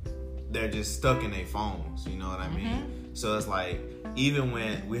they're just stuck in their phones, you know what I mean? Mm-hmm. So it's like, even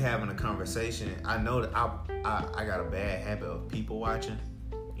when we're having a conversation, I know that I got a bad habit of people watching,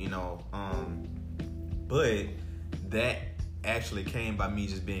 but that actually came by me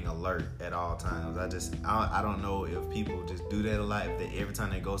just being alert at all times. I don't know if people just do that a lot, if they, every time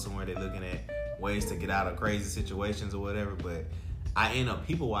they go somewhere, they're looking at ways to get out of crazy situations or whatever, but I end up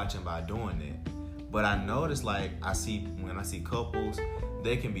people watching by doing that. But I notice, like, when I see couples,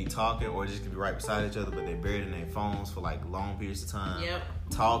 they can be talking or just can be right beside each other, but they're buried in their phones for like long periods of time. Yep.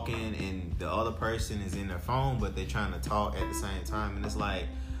 Talking, and the other person is in their phone, but they're trying to talk at the same time. And it's like,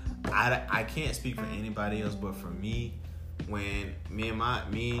 I can't speak for anybody else, but for me, when me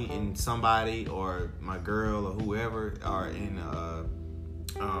and somebody or my girl or whoever are in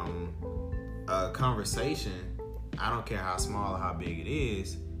a conversation, I don't care how small or how big it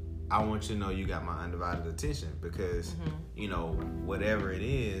is, I want you to know you got my undivided attention, because you know, whatever it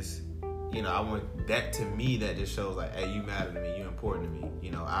is, you know, I want that. To me, that just shows like, hey, you matter to me, you important to me,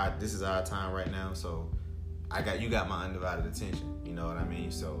 you know, this is our time right now, so you got my undivided attention, you know what I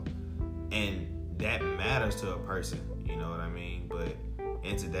mean? So, and that matters to a person, you know what I mean? But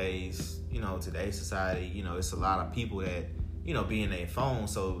in today's society, you know, it's a lot of people that, you know, be in their phone,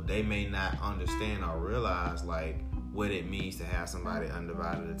 so they may not understand or realize like what it means to have somebody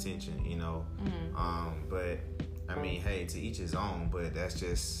undivided attention, you know. But I mean, hey, to each his own. But that's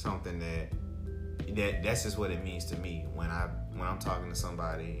just something that's just what it means to me when I'm talking to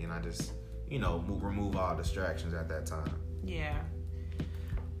somebody, and I just, you know, remove all distractions at that time. Yeah,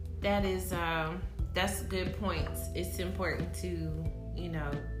 that is that's good points. It's important to, you know,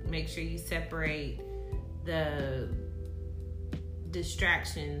 make sure you separate the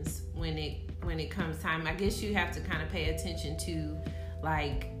distractions when it comes time. I guess you have to kind of pay attention to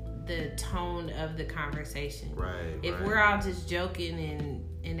like the tone of the conversation. Right. If we're all just joking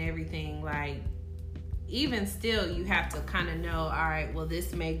and everything, like, even still, you have to kind of know, all right, well,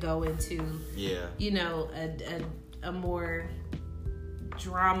 this may go into, you know, a more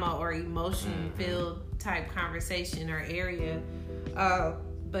drama or emotion filled type conversation or area.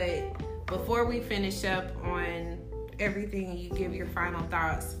 But before we finish up on everything, you give your final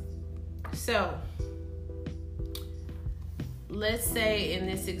thoughts. So let's say in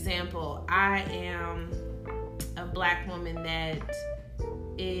this example, I am a Black woman that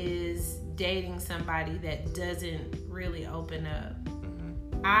is dating somebody that doesn't really open up.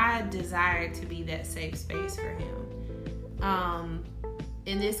 I desire to be that safe space for him.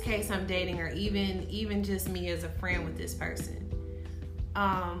 In this case, I'm dating, or even just me as a friend with this person.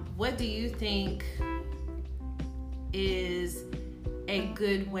 What do you think is a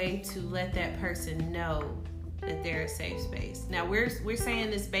good way to let that person know that they're a safe space? Now, we're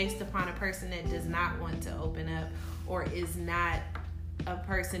saying this based upon a person that does not want to open up, or is not a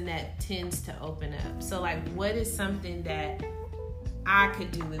person that tends to open up. So, like, what is something that I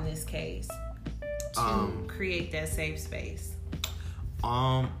could do in this case to create that safe space?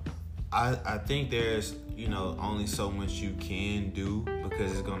 I think there's, you know, only so much you can do,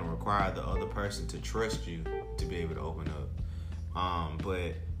 because it's going to require the other person to trust you to be able to open up.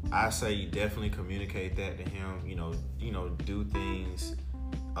 But I say you definitely communicate that to him, you know, do things,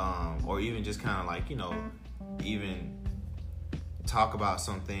 or even just kind of like, you know, even talk about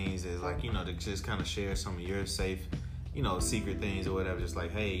some things as like, you know, to just kind of share some of your safe, you know, secret things or whatever. Just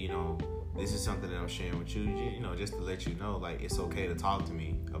like, hey, you know, this is something that I'm sharing with you, you know, just to let you know, like, it's okay to talk to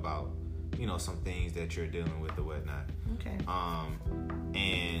me about, you know, some things that you're dealing with or whatnot. Okay.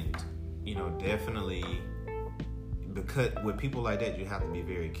 And, you know, definitely, because with people like that, you have to be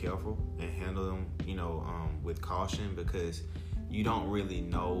very careful and handle them, you know, with caution, because you don't really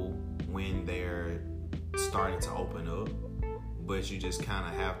know when they're starting to open up, but you just kind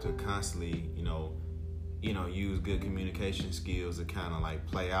of have to constantly, you know, use good communication skills to kind of like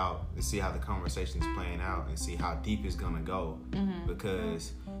play out to see how the conversation is playing out and see how deep it's gonna go.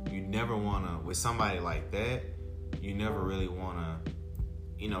 Because you never wanna, with somebody like that, you never really wanna,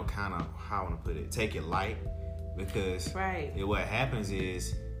 you know, kind of, how I wanna put it, take it light, because what happens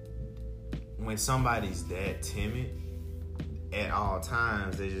is when somebody's that timid, at all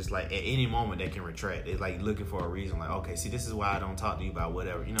times, they're just like, at any moment they can retract. They're like looking for a reason, like, okay, see, this is why I don't talk to you about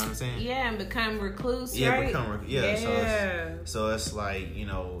whatever, you know what I'm saying? Yeah, and become recluse, right? So it's like, you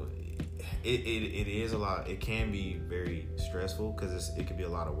know, it is a lot. It can be very stressful, because it could be a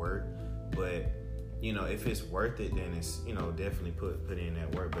lot of work, but, you know, if it's worth it, then it's, you know, definitely put in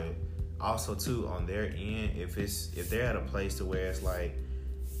that work. But also too, on their end, if they're at a place to where it's like,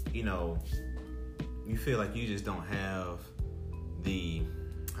 you know, you feel like you just don't have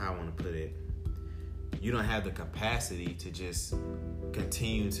how I want to put it, you don't have the capacity to just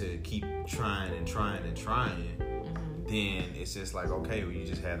continue to keep trying, then it's just like, okay, well, you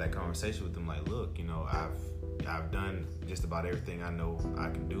just have that conversation with them, like, look, you know, I've done just about everything I know I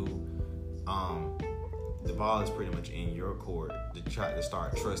can do. The ball is pretty much in your court to try to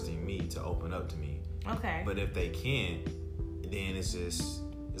start trusting me to open up to me. Okay. But if they can't, then it's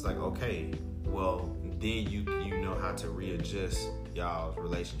like, okay, well, then you know how to readjust y'all's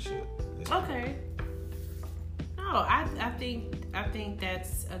relationship. Okay. I think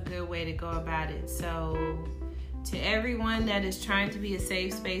that's a good way to go about it. So to everyone that is trying to be a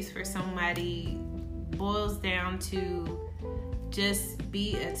safe space for somebody, boils down to just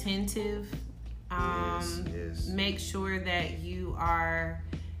be attentive. Yes. Make sure that you are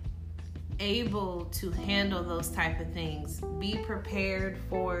able to handle those type of things. Be prepared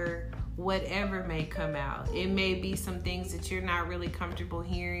for whatever may come out. It may be some things that you're not really comfortable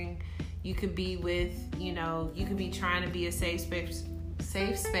hearing. You could be with, you could be trying to be a safe space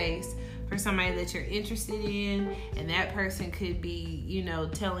for somebody that you're interested in, and that person could be,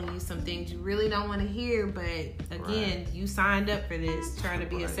 telling you some things you really don't want to hear, but again, you signed up for this, trying to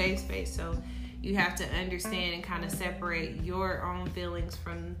be a safe space. So you have to understand and kind of separate your own feelings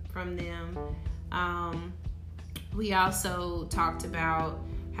from them. We also talked about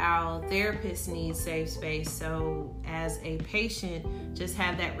how therapists need safe space. So as a patient, just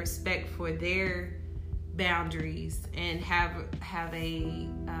have that respect for their boundaries and have a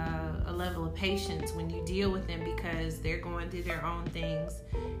level of patience when you deal with them, because they're going through their own things.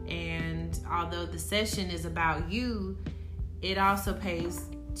 And although the session is about you, it also pays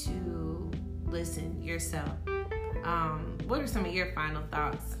to listen yourself. What are some of your final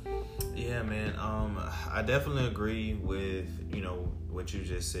thoughts? Yeah, man. I definitely agree with, what you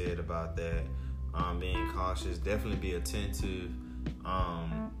just said about that. Being cautious, definitely be attentive.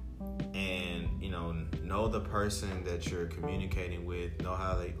 And, know the person that you're communicating with, know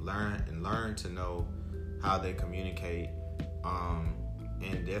how they learn to know how they communicate.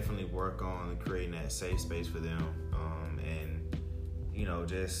 And definitely work on creating that safe space for them. And,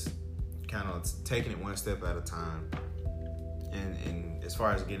 just kind of taking it one step at a time. And as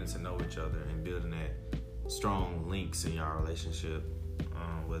far as getting to know each other and building that strong links in your relationship,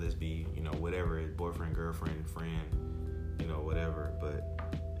 whether it's be, whatever, boyfriend, girlfriend, friend, whatever. But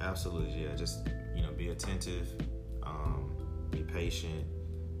absolutely, yeah, just, be attentive, be patient,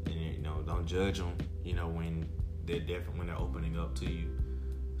 and, don't judge them, when they're opening up to you.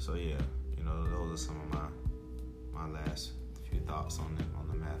 So yeah, those are some of my last few thoughts on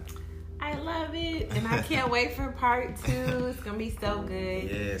the matter. I love it, and I can't wait for part 2. It's gonna be so good.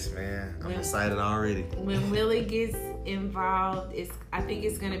 Yes, man. I'm excited already. When Willie gets involved, I think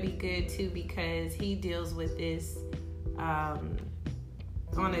it's gonna be good too, because he deals with this on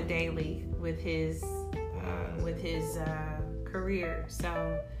a daily with his career.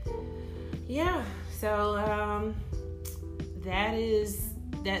 So yeah, so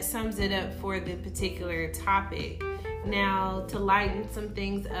that sums it up for the particular topic. Now, to lighten some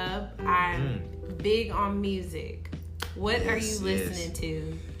things up, I'm big on music. What are you listening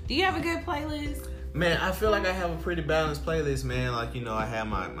to? Do you have a good playlist? Man, I feel like I have a pretty balanced playlist, man. Like, I have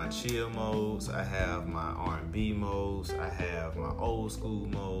my chill modes, I have my R&B modes, I have my old school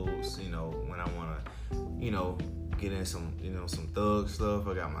modes, when I want to, get in some, some thug stuff.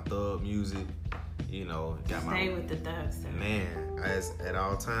 I got my thug music, Stay with the thug stuff. Man, at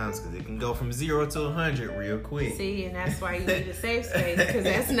all times, because it can go from 0 to 100 real quick. See, and that's why you need a safe space, because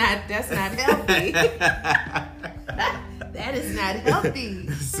that's not healthy. That is not healthy.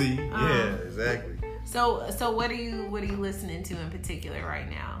 See, yeah, exactly. So what are you listening to in particular right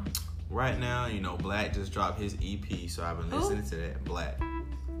now? Right now, Black just dropped his EP, so I've been listening to that. Black.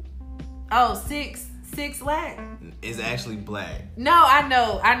 Oh, Six Lack? It's actually Black. No, I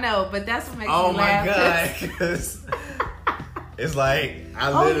know, but that's what makes me laugh. Oh my God, because it's like you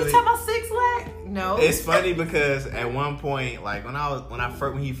talking about 6 Lack? No. It's funny because at one point, like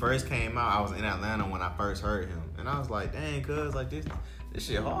when he first came out, I was in Atlanta when I first heard him, and I was like, dang, cuz like this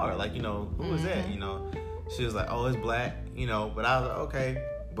shit hard. Like, who is that? She was like, oh, it's Black, but I was like, okay.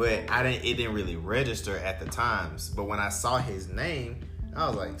 But it didn't really register at the times. But when I saw his name, I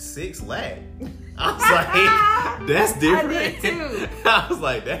was like, 6 Lack. I was like, that's different. I did too. I was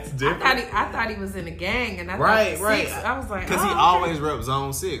like, that's different. I thought he was in a gang, and I right. Six, I was like, because he always reps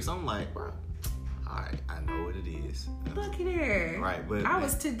Zone 6. I'm like, bro, all right, I know what it is. Look at her. Right, but I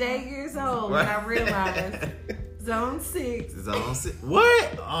was today years old when I realized Zone 6. Zone 6.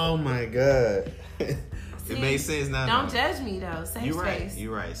 What? Oh my God. It makes sense now. Don't judge me though. Safe space.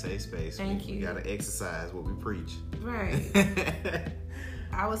 You're right. Safe space. Thank you. We gotta exercise what we preach. Right.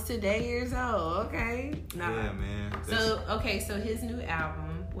 I was today years old. Okay. Nah. Yeah, man. So his new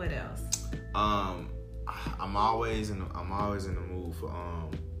album. What else? I'm always in the mood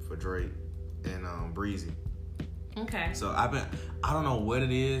for Drake and Breezy. Okay. So I don't know what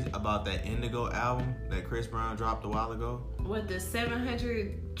it is about that Indigo album that Chris Brown dropped a while ago. What, the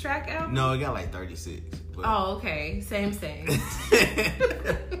 700 track album? No, it got like 36. But... Oh, okay. Same. Same.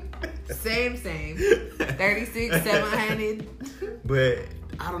 36, 700. But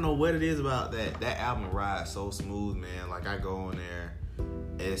I don't know what it is about that album rides so smooth, man. Like I go on there,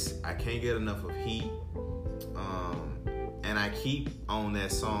 I can't get enough of Heat. And I keep on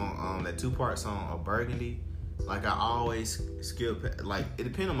that song, that 2-part song of Burgundy. Like I always skip, like it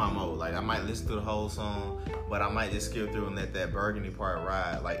depends on my mode. Like I might listen to the whole song, but I might just skip through and let that Burgundy part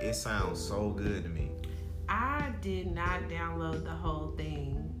ride. Like it sounds so good to me. I did not download the whole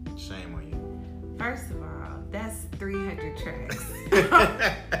thing. Shame on you. First of all, that's 300 tracks.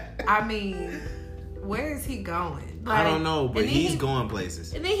 I mean, where is he going? Like, I don't know, but he's going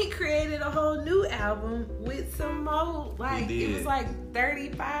places. And then he created a whole new album with some more, like, it was like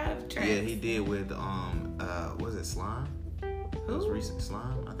 35 tracks. Yeah, he did with, was it Slime? Who? It was recent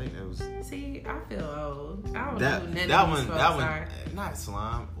Slime. I think that was. See, I feel old. I don't know who none of these folks are. Not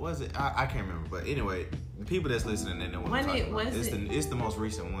Slime. Was it? I can't remember. But anyway, the people that's listening, they know what I'm talking about. It's the most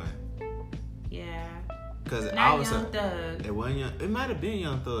recent one. Yeah. Because not Young Thug. It wasn't Young. It might have been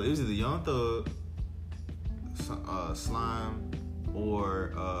Young Thug. It was either Young Thug, Slime,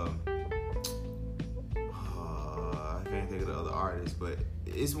 or I can't think of the other artists, but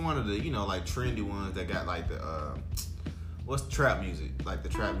it's one of the like trendy ones that got like the what's trap music, like the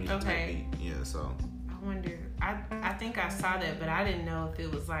trap music type beat. Yeah, so I wonder. I think I saw that, but I didn't know if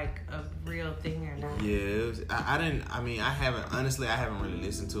it was like a real thing or not. Yeah, it was. I didn't. I mean, I haven't really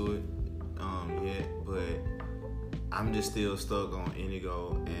listened to it yet, but I'm just still stuck on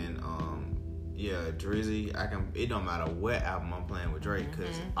Indigo and Drizzy. It don't matter what album I'm playing with Drake,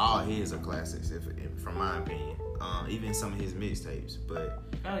 because all his are classics, from my opinion. Even some of his mixtapes, but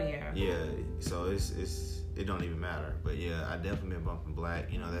yeah. So it don't even matter. But yeah, I definitely been bumping Black.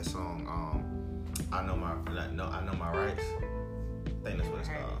 That song. I know my rights. I think that's what it's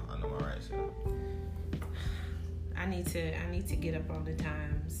called. I know my rights. Yeah. I need to get up on the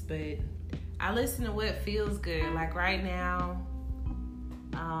times, but I listen to what feels good. Like right now,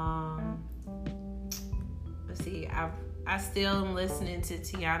 let's see, I still am listening to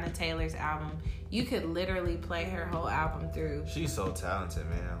Tiana Taylor's album. You could literally play her whole album through. She's so talented,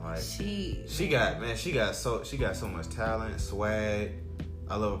 man. Like she got so much talent, swag.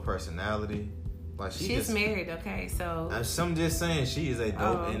 I love her personality. Like she's married, okay? So I'm just saying she is a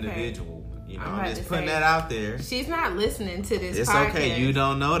dope individual. I'm just putting that out there. She's not listening to this. It's podcast. Okay. You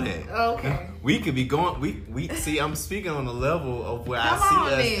don't know that. Okay. We could be going. We see. I'm speaking on the level of where I see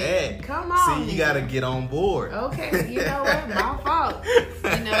us at. Come on. See, you got to get on board. Okay. You know what? My fault.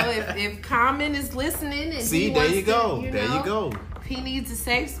 If Common is listening and see, there you go. There you go. If he needs a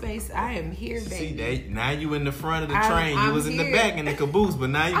safe space, I am here, baby. See, now you in the front of the train. You was in the back in the caboose, but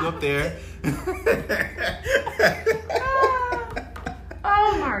now you up there.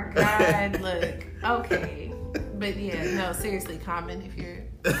 Oh my God! Look, okay, but yeah, no, seriously, Common, if you're,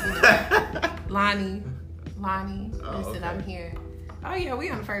 Lonnie, listen, okay. I'm here. Oh yeah, we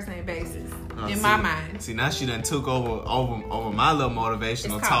on a first name basis in my mind. See, now she done took over my little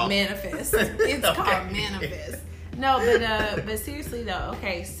motivational talk. It's called manifest. It's called manifest. No, but seriously though,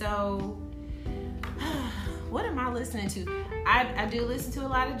 okay, so what am I listening to? I do listen to a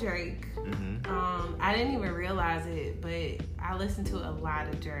lot of Drake. Mm-hmm. I didn't even realize it, but I listen to a lot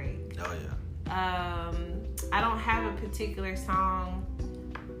of Drake. Oh yeah. I don't have a particular song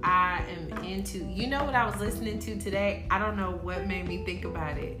I am into. You know what I was listening to today? I don't know what made me think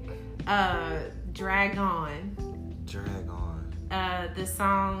about it. Drag On. The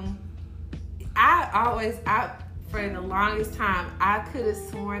song. For the longest time, I could have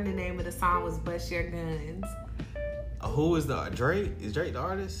sworn the name of the song was Bust Your Guns. Who is the Drake? Is Drake the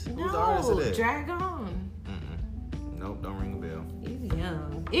artist? No, who's the artist of that? Drag On. Nope, don't ring a bell. He's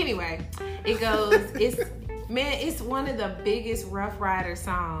young. Anyway, it goes. It's one of the biggest Rough Rider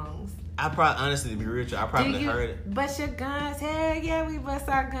songs. I probably, honestly, to be real, I probably heard it. Bust your guns? Hell yeah, we bust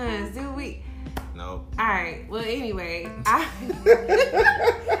our guns. Do we? Nope. All right. Well, anyway, I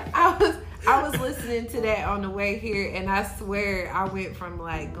was listening to that on the way here, and I swear I went from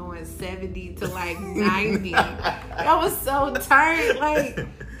like going 70 to like 90. I was so tired,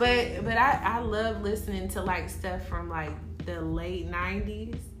 but I love listening to like stuff from like the late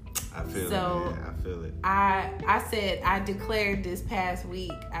 90s. I feel it. Man. I feel it. I said, I declared this past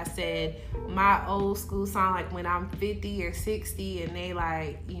week, I said my old school song, like when I'm 50 or 60 and they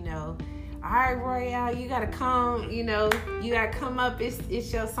like, all right, Royale, you gotta come, you gotta come up.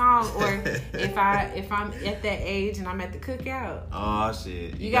 It's your song. Or if I'm at that age and I'm at the cookout. Oh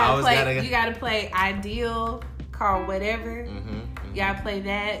shit! You gotta play Ideal, Call Whatever. You gotta play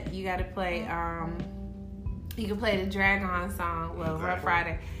that. You gotta play you can play the Drag On song, Rough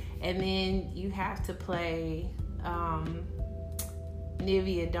Rider, and then you have to play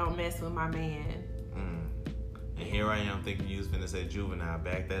Nivea, Don't Mess With My Man. And here I am thinking you was finna say juvenile.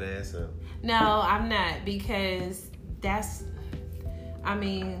 Back that ass up. No, I'm not, because that's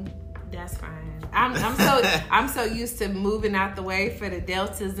fine. I'm so used to moving out the way for the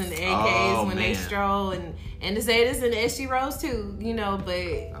Deltas and the AKs when they stroll, and the Zetas and the SG Rose too, you know. But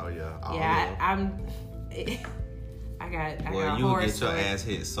I got you will get your ass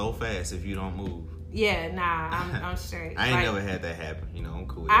hit so fast if you don't move. Yeah, nah, I'm straight. I ain't never had that happen. You know, I'm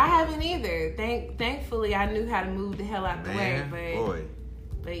cool with I haven't either. Thankfully, I knew how to move the hell out the way.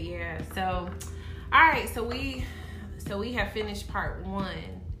 But yeah, so all right, so we have finished part 1.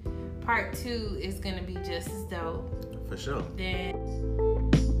 Part 2 is gonna be just as dope. For sure. Then